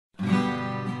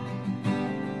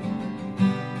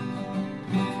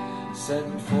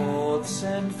Send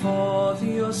forth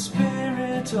your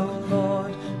Spirit, O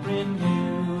Lord,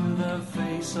 renew the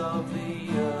face of the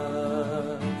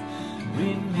earth,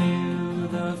 renew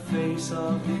the face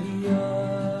of the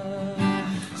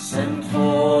earth. Send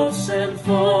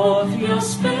forth your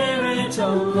Spirit,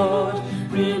 O Lord,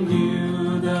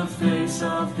 renew the face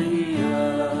of the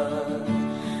earth,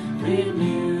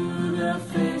 renew the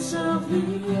face of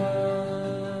the earth.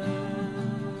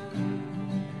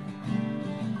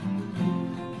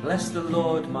 Bless the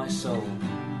Lord, my soul.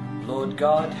 Lord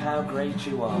God, how great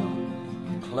you are,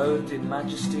 clothed in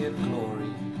majesty and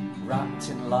glory, wrapped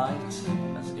in light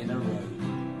as in a robe.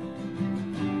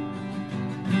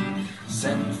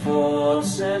 Send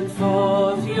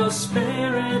forth your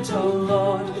Spirit, O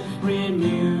Lord,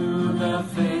 renew the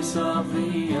face of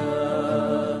the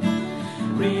earth,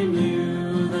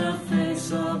 renew the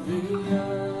face of the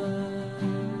earth.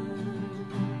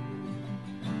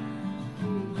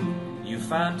 You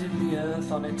founded the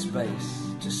earth on its base,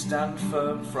 to stand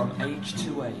firm from age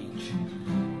to age.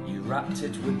 You wrapped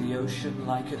it with the ocean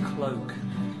like a cloak,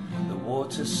 the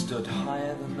waters stood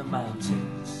higher than the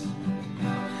mountains.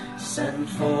 Send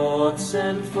forth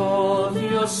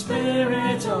your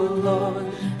Spirit, O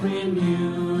Lord,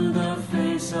 renew the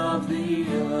face of the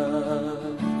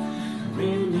earth,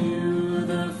 renew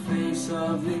the face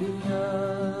of the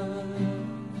earth.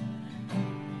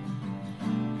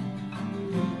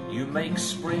 You make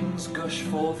springs gush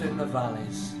forth in the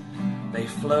valleys, they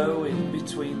flow in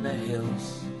between the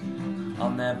hills.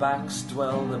 On their banks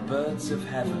dwell the birds of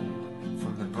heaven,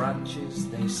 from the branches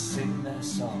they sing their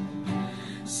song.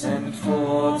 Send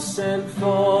forth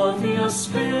your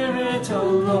Spirit, O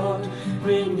Lord,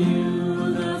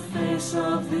 renew the face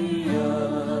of the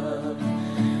earth,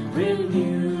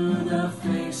 renew the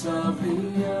face of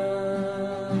the earth.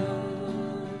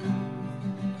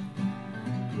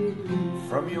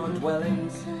 From your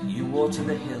dwellings you water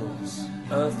the hills,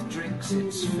 earth drinks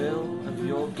its fill of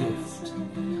your gift.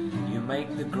 You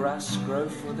make the grass grow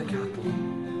for the cattle,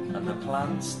 and the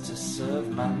plants to serve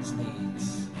man's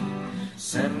needs.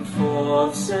 Send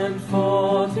forth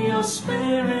your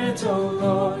Spirit, O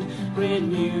Lord,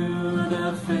 renew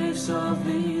the face of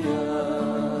the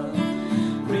earth,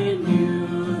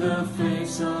 renew the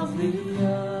face of the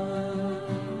earth.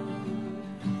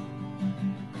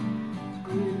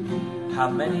 How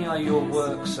many are your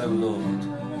works, O Lord?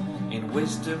 In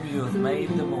wisdom you have made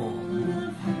them all.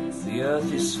 The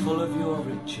earth is full of your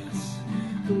riches.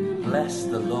 Bless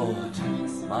the Lord,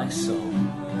 my soul.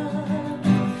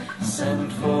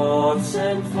 Send forth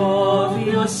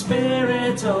your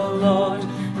Spirit, O Lord,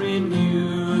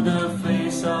 renew the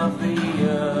face of the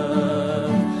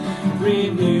earth,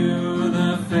 renew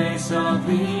the face of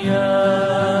the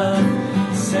earth.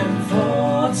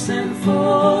 Send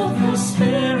forth your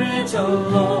Spirit, O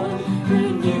Lord,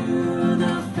 renew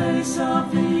the face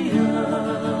of the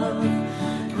earth,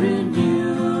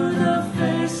 renew the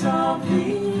face of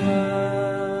the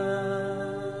earth.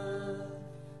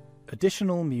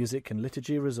 Additional music and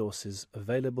liturgy resources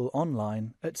available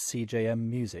online at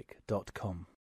cjmmusic.com.